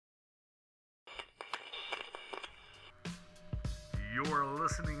You're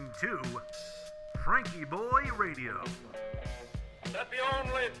listening to FrankieBoi Radio. That the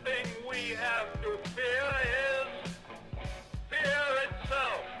only thing we have to fear is fear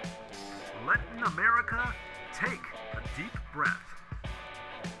itself. Letting America take a deep breath.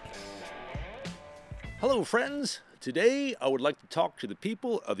 Hello, friends. Today, I would like to talk to the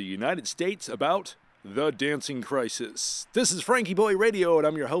people of the United States about the dancing crisis. This is FrankieBoi Radio, and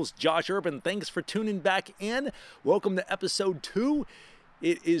I'm your host, Josh Urban. Thanks for tuning back in. Welcome to episode 2.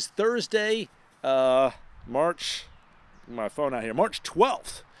 It is Thursday, March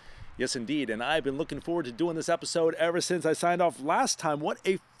 12th. Yes, indeed. And I've been looking forward to doing this episode ever since I signed off last time. What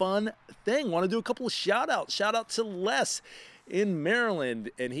a fun thing. Want to do a couple of shout-outs. Shout out to Les in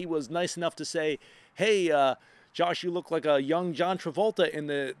Maryland. And he was nice enough to say, hey, Josh, you look like a young John Travolta in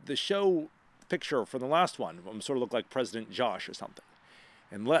the show picture from the last one. I sort of look like President Josh or something.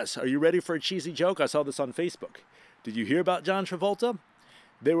 And Les, are you ready for a cheesy joke? I saw this on Facebook. Did you hear about John Travolta?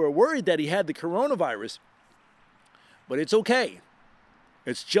 They were worried that he had the coronavirus, but it's okay.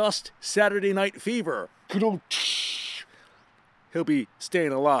 It's just Saturday Night Fever. He'll be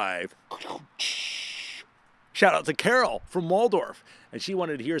staying alive. Shout out to Carol from Waldorf. And she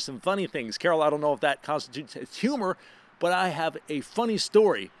wanted to hear some funny things. Carol, I don't know if that constitutes humor, but I have a funny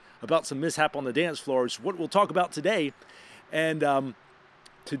story about some mishap on the dance floor. It's what we'll talk about today. And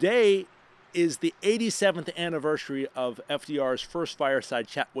today is the 87th anniversary of FDR's first fireside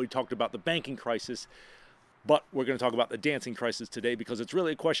chat where he talked about the banking crisis. But we're going to talk about the dancing crisis today because it's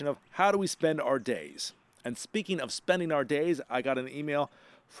really a question of how do we spend our days. And speaking of spending our days, I got an email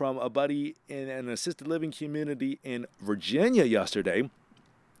from a buddy in an assisted living community in Virginia yesterday.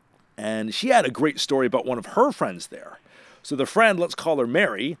 And she had a great story about one of her friends there. So the friend, let's call her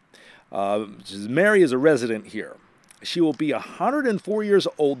Mary. Mary is a resident here. She will be 104 years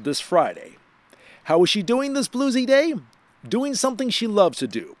old this Friday. How is she doing this bluesy day? Doing something she loves to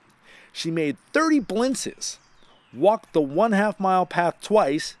do. She made 30 blintzes, walked the 1/2 mile path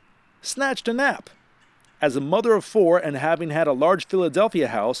twice, snatched a nap. As a mother of 4 and having had a large Philadelphia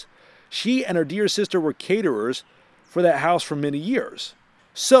house, she and her dear sister were caterers for that house for many years.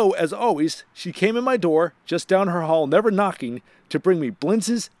 So, as always, she came in my door, just down her hall, never knocking, to bring me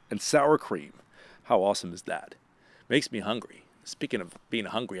blintzes and sour cream. How awesome is that? Makes me hungry. Speaking of being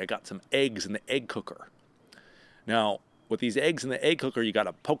hungry, I got some eggs in the egg cooker. Now, with these eggs in the egg cooker, you got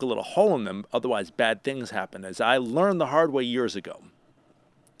to poke a little hole in them, otherwise bad things happen, as I learned the hard way years ago.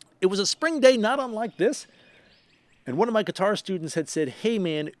 It was a spring day not unlike this, and one of my guitar students had said, hey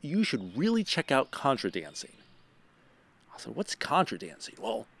man, you should really check out contra dancing. I said, what's contra dancing?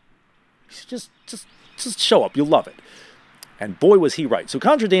 Well, just show up, you'll love it. And boy was he right. So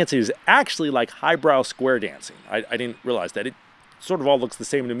contra dancing is actually like highbrow square dancing. I didn't realize that. It sort of all looks the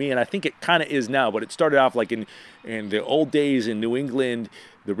same to me, and I think it kind of is now, but it started off like in the old days in New England,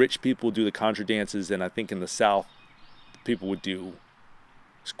 the rich people would do the contra dances, and I think in the South, people would do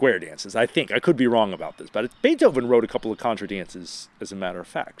square dances. I think. I could be wrong about this, but Beethoven wrote a couple of contra dances, as a matter of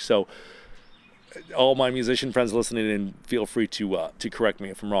fact. So all my musician friends listening in, feel free to correct me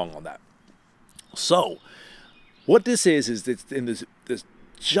if I'm wrong on that. So what this is it's in this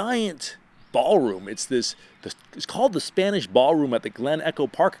giant ballroom. It's called the Spanish Ballroom at the Glen Echo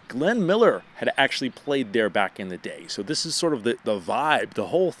Park. Glenn Miller had actually played there back in the day. So this is sort of the vibe. The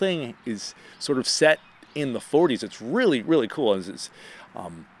whole thing is sort of set in the 40s. It's really, really cool. It's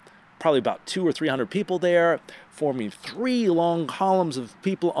probably about 200 or 300 people there, forming 3 long columns of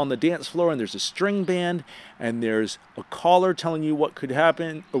people on the dance floor, and there's a string band, and there's a caller telling you what could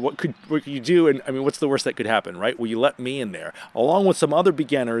happen, or what could you do, and I mean, what's the worst that could happen, right? Well, you let me in there, along with some other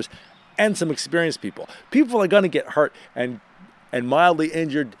beginners and some experienced people. People are going to get hurt and mildly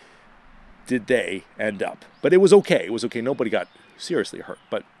injured. Did they end up? But it was okay. It was okay. Nobody got seriously hurt.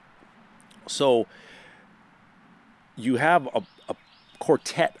 But so you have a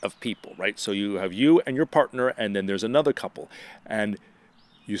quartet of people, right? So you have you and your partner, and then there's another couple. And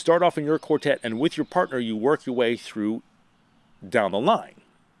you start off in your quartet, and with your partner, you work your way through down the line.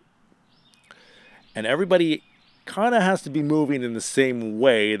 And everybody kind of has to be moving in the same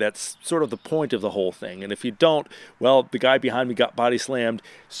way. That's sort of the point of the whole thing. And if you don't, well, the guy behind me got body slammed.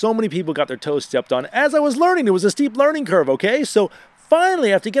 So many people got their toes stepped on. As I was learning, it was a steep learning curve, okay? So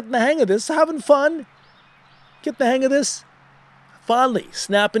finally, after getting the hang of this, having fun, get the hang of this, finally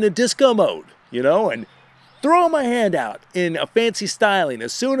snap into disco mode, and throw my hand out in a fancy styling.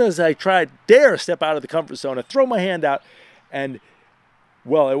 As soon as I dare step out of the comfort zone, I throw my hand out, and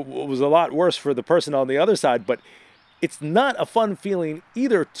well, it was a lot worse for the person on the other side, but it's not a fun feeling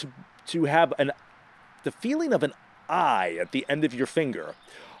either to have the feeling of an eye at the end of your finger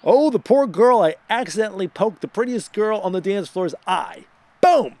Oh, the poor girl, I accidentally poked the prettiest girl on the dance floor's eye.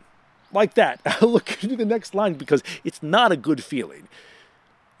 Boom! Like that. I look into the next line because it's not a good feeling.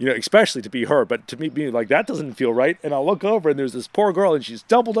 You know, especially to be her, but to me being like, that doesn't feel right. And I'll look over and there's this poor girl and she's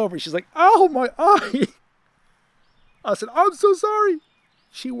doubled over. She's like, oh, my eye. I said, I'm so sorry.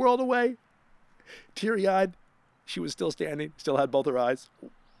 She whirled away, teary-eyed. She was still standing, still had both her eyes,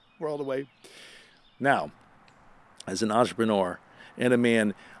 whirled away. Now, as an entrepreneur and a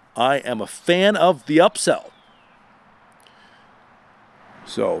man, I am a fan of the upsell.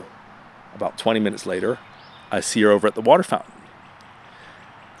 So, about 20 minutes later, I see her over at the water fountain.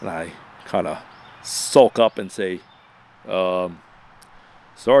 And I kind of sulk up and say,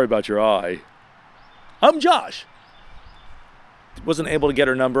 sorry about your eye. I'm Josh. Wasn't able to get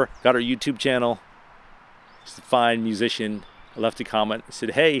her number, got her YouTube channel. She's a fine musician. I left a comment. I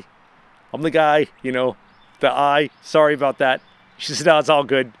said, hey, I'm the guy, you know, the eye. Sorry about that. She said, no, it's all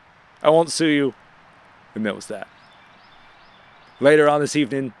good. I won't sue you. And that was that. Later on this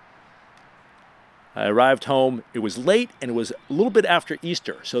evening, I arrived home. It was late and it was a little bit after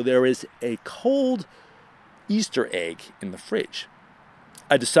Easter. So there is a cold Easter egg in the fridge.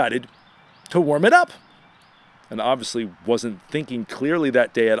 I decided to warm it up. And obviously wasn't thinking clearly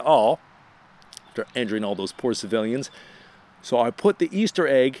that day at all after injuring all those poor civilians. So I put the Easter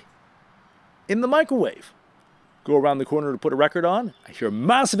egg in the microwave. Go around the corner to put a record on. I hear a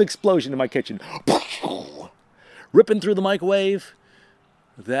massive explosion in my kitchen. Ripping through the microwave.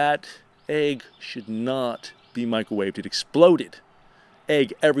 That egg should not be microwaved. It exploded.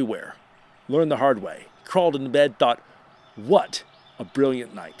 Egg everywhere. Learned the hard way. Crawled into bed, thought, what a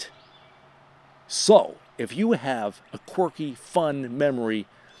brilliant night. So, if you have a quirky, fun memory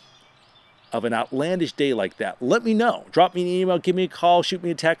of an outlandish day like that, let me know. Drop me an email, give me a call, shoot me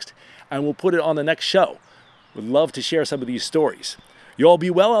a text, and we'll put it on the next show. Would love to share some of these stories. You all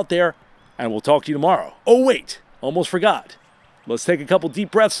be well out there, and we'll talk to you tomorrow. Oh, wait, almost forgot. Let's take a couple deep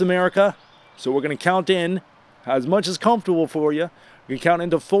breaths, America. So we're going to count in as much as comfortable for you. We're going to count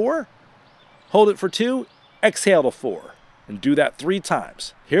into 4, hold it for 2, exhale to 4, and do that 3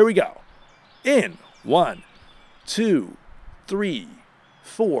 times. Here we go. In. 1, 2, 3,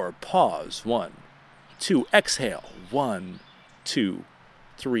 4. Pause. 1, 2. Exhale. 1, 2,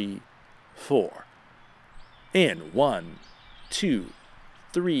 3, 4. In. 1, 2,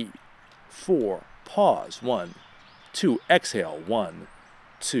 3, 4. Pause. 1, 2. Exhale. 1,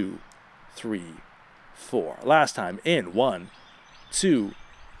 2, 3, 4. Last time. In. 1, 2,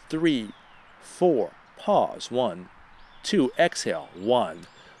 3, 4. Pause. 1, 2. Exhale. 1,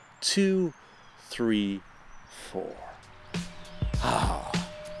 2, 3, 4.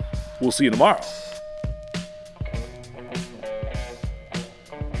 We'll see you tomorrow.